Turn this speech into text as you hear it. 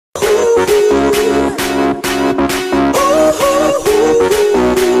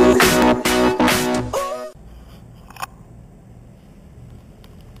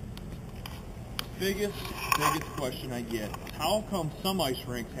I get is how come some ice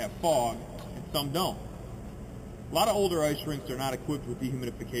rinks have fog and some don't? A lot of older ice rinks are not equipped with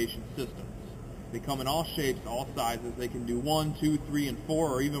dehumidification systems. They come in all shapes, all sizes. They can do 1, 2, 3, and 4,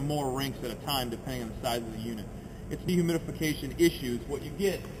 or even more rinks at a time, depending on the size of the unit. It's dehumidification issues. What you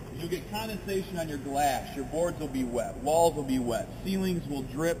get is you'll get condensation on your glass. Your boards will be wet. Walls will be wet. Ceilings will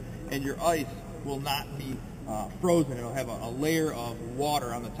drip, and your ice will not be frozen. It'll have a layer of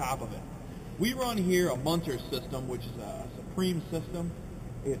water on the top of it. We run here a Munter system, which is a Supreme system.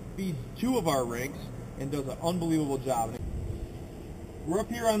 It feeds 2 of our rinks and does an unbelievable job. We're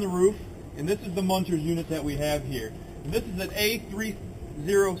up here on the roof, and this is the Munter's unit that we have here. And this is an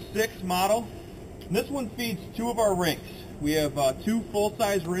A306 model. And this one feeds 2 of our rinks. We have 2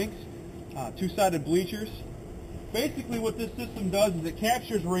 full-size rinks, 2-sided bleachers. Basically what this system does is it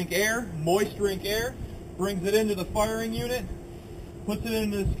captures rink air, moist rink air, brings it into the firing unit, puts it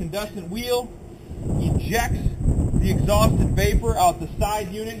into this condensate wheel, ejects the exhausted vapor out the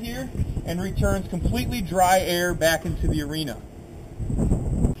side unit here, and returns completely dry air back into the arena.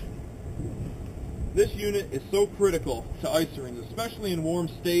 This unit is so critical to ice rinks, especially in warm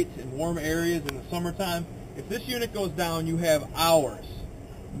states and warm areas in the summertime. If this unit goes down, you have hours,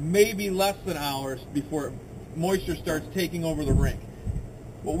 maybe less than hours, before moisture starts taking over the rink.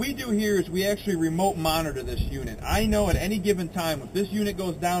 What we do here is we actually remote monitor this unit. I know at any given time if this unit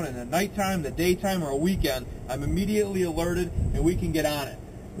goes down in the nighttime, the daytime, or a weekend, I'm immediately alerted and we can get on it.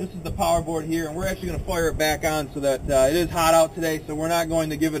 This is the power board here, and we're actually going to fire it back on so that it is hot out today, so we're not going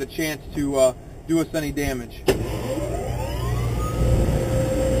to give it a chance to do us any damage.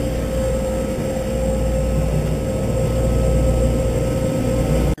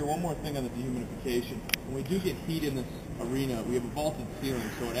 One more thing on the dehumidification. When we do get heat in this arena, we have a vaulted ceiling,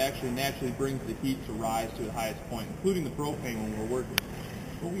 so it actually naturally brings the heat to rise to the highest point, including the propane when we're working.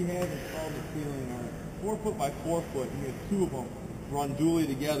 What we have installed in the ceiling are 4 foot by 4 foot, and we have 2 of them run dually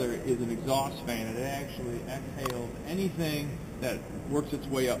together, is an exhaust fan, and it actually exhales anything that works its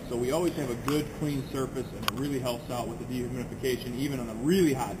way up. So we always have a good, clean surface, and it really helps out with the dehumidification, even on the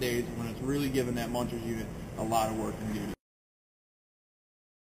really hot days when it's really giving that Munter's unit a lot of work and duty.